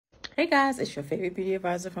Hey guys, it's your favorite beauty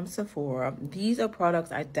advisor from Sephora. These are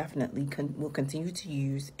products I definitely will continue to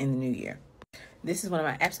use in the new year. This is one of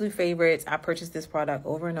my absolute favorites. I purchased this product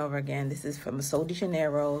over and over again. This is from Sol de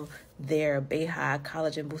Janeiro, their High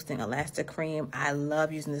Collagen Boosting Elastic Cream. I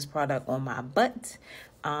love using this product on my butt.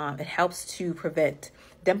 It helps to prevent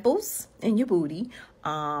dimples in your booty.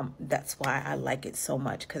 That's why I like it so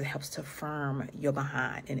much, because it helps to firm your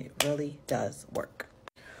behind, and it really does work.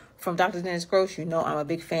 From Dr. Dennis Gross, you know I'm a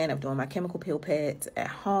big fan of doing my chemical peel pads at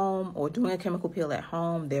home or doing a chemical peel at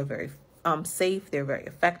home. They're very safe. They're very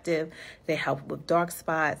effective. They help with dark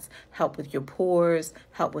spots, help with your pores,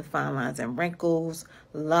 help with fine lines and wrinkles.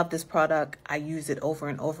 Love this product. I use it over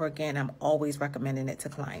and over again. I'm always recommending it to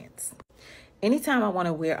clients. Anytime I want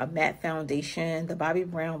to wear a matte foundation, the Bobbi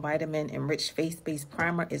Brown Vitamin Enriched Face Base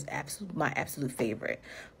Primer is my absolute favorite.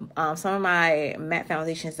 Some of my matte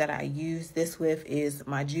foundations that I use this with is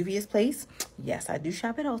my Juvia's Place. Yes, I do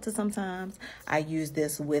shop at Ulta sometimes. I use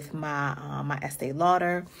this with my my Estee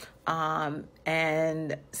Lauder.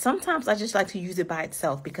 And sometimes I just like to use it by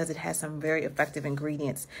itself because it has some very effective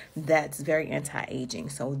ingredients that's very anti-aging.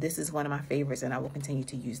 So this is one of my favorites, and I will continue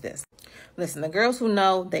to use this. Listen, the girls who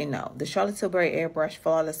know, they know. The Charlotte Tilbury Airbrush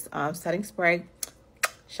Flawless Setting Spray,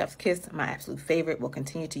 Chef's Kiss, my absolute favorite. Will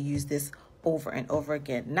continue to use this over and over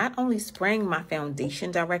again. Not only spraying my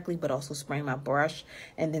foundation directly, but also spraying my brush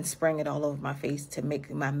and then spraying it all over my face to make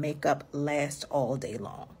my makeup last all day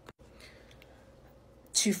long.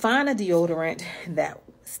 To find a deodorant that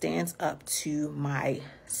stands up to my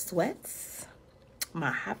sweats,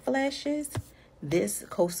 my hot flashes, this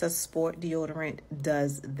Costa Sport deodorant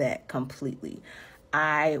does that completely.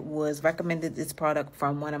 I was recommended this product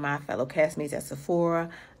from one of my fellow castmates at Sephora.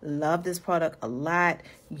 Love this product a lot.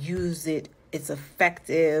 Use it. It's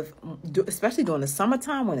effective, especially during the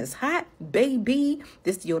summertime when it's hot. Baby,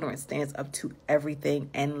 this deodorant stands up to everything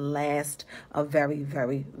and lasts a very,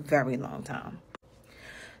 very, very long time.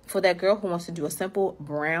 For that girl who wants to do a simple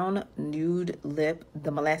brown nude lip,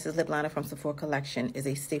 the Molasses Lip Liner from Sephora Collection is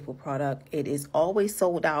a staple product. It is always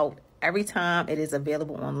sold out. Every time it is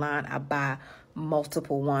available online, I buy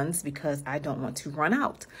multiple ones because I don't want to run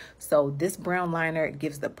out. So this brown liner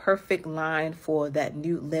gives the perfect line for that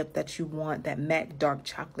nude lip that you want, that matte dark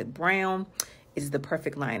chocolate brown. Is the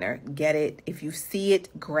perfect liner. Get it. If you see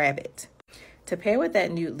it, grab it. To pair with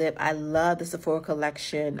that nude lip, I love the Sephora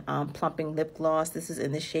Collection Plumping Lip Gloss. This is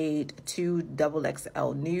in the shade 2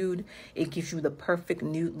 XXL Nude. It gives you the perfect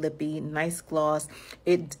nude lippy, nice gloss.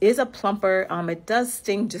 It is a plumper. It does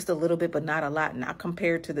sting just a little bit, but not a lot. Not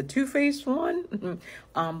compared to the Too Faced one.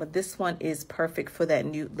 But this one is perfect for that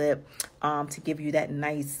nude lip to give you that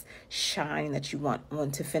nice shine that you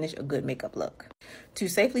want to finish a good makeup look. To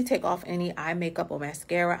safely take off any eye makeup or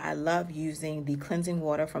mascara, I love using the cleansing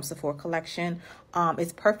water from Sephora Collection.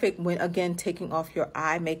 It's perfect when, again, taking off your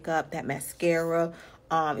eye makeup, that mascara.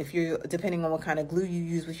 If you're, depending on what kind of glue you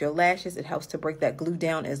use with your lashes, it helps to break that glue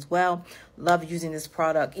down as well. Love using this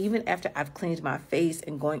product. Even after I've cleaned my face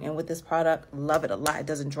and going in with this product, love it a lot. It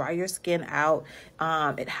doesn't dry your skin out.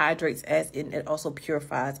 It hydrates it also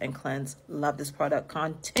purifies and cleanses. Love this product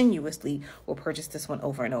continuously. Will purchase this one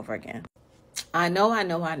over and over again. I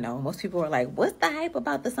know. Most people are like, what's the hype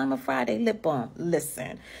about the Summer Friday lip balm?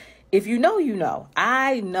 Listen, if you know, you know.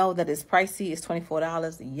 I know that it's pricey. It's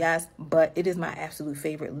 $24, yes, but it is my absolute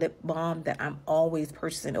favorite lip balm that I'm always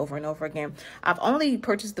purchasing over and over again. I've only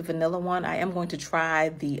purchased the vanilla one. I am going to try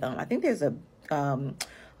the, I think there's a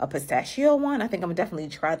pistachio one. I think I'm gonna definitely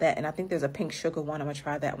try that. And I think there's a pink sugar one. I'm gonna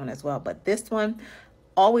try that one as well. But this one,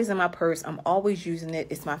 always in my purse. I'm always using it.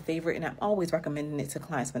 It's my favorite, and I'm always recommending it to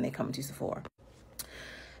clients when they come to Sephora.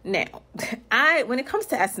 Now, when it comes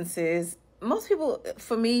to essences, most people,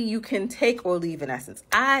 for me, you can take or leave an essence.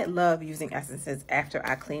 I love using essences after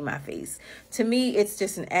I clean my face. To me, it's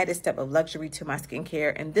just an added step of luxury to my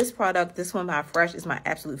skincare. And this product, this one by Fresh, is my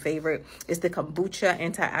absolute favorite. It's the Kombucha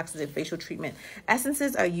Antioxidant Facial Treatment.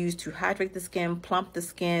 Essences are used to hydrate the skin, plump the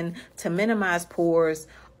skin, to minimize pores.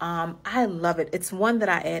 I love it. It's one that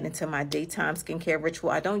I add into my daytime skincare ritual.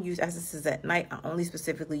 I don't use essences at night. I only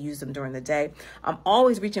specifically use them during the day. I'm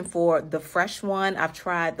always reaching for the Fresh one. I've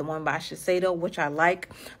tried the one by Shiseido, which I like.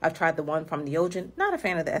 I've tried the one from Neogen. Not a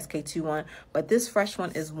fan of the SK2 one, but this Fresh one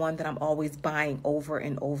is one that I'm always buying over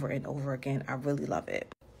and over and over again. I really love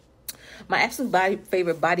it. My absolute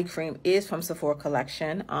favorite body cream is from Sephora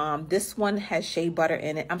Collection. This one has shea butter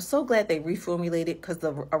in it. I'm so glad they reformulated because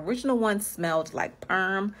the original one smelled like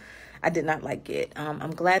perm. I did not like it.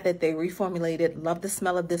 I'm glad that they reformulated. Love the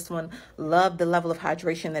smell of this one. Love the level of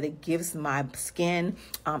hydration that it gives my skin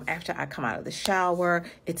after I come out of the shower.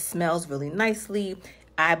 It smells really nicely.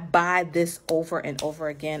 I buy this over and over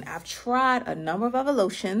again. I've tried a number of other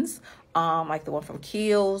lotions, like the one from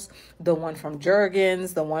Kiehl's, the one from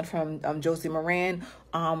Jergens, the one from Josie Maran,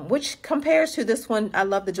 which compares to this one. I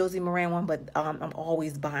love the Josie Maran one, but I'm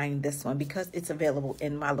always buying this one because it's available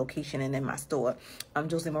in my location and in my store.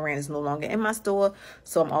 Josie Maran is no longer in my store,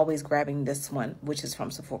 so I'm always grabbing this one, which is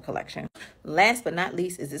from Sephora Collection. Last but not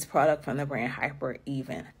least is this product from the brand Hyper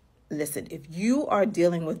Even. Listen, if you are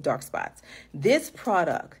dealing with dark spots, this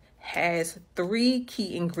product has 3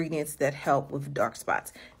 key ingredients that help with dark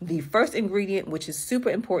spots. The first ingredient, which is super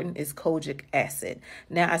important, is kojic acid.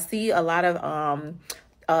 Now, I see a lot of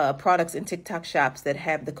products in TikTok shops that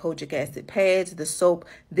have the kojic acid pads, the soap.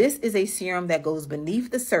 This is a serum that goes beneath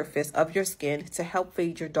the surface of your skin to help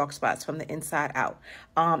fade your dark spots from the inside out.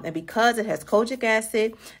 And because it has kojic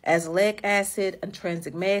acid, azelaic acid, and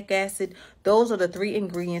tranexamic acid, those are the 3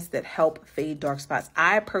 ingredients that help fade dark spots.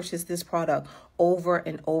 I purchased this product over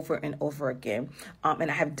and over and over again. And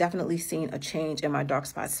I have definitely seen a change in my dark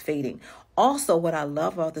spots fading. Also, what I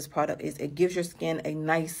love about this product is it gives your skin a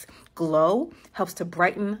nice glow, helps to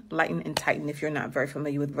brighten, lighten, and tighten. If you're not very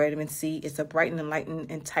familiar with vitamin C, it's a brighten and lighten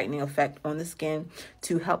and tightening effect on the skin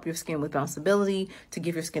to help your skin with bounceability, to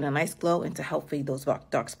give your skin a nice glow, and to help fade those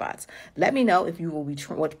dark spots. Let me know if you will be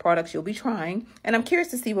what products you'll be trying, and I'm curious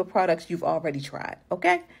to see what products you've already tried.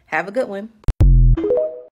 Okay, have a good one.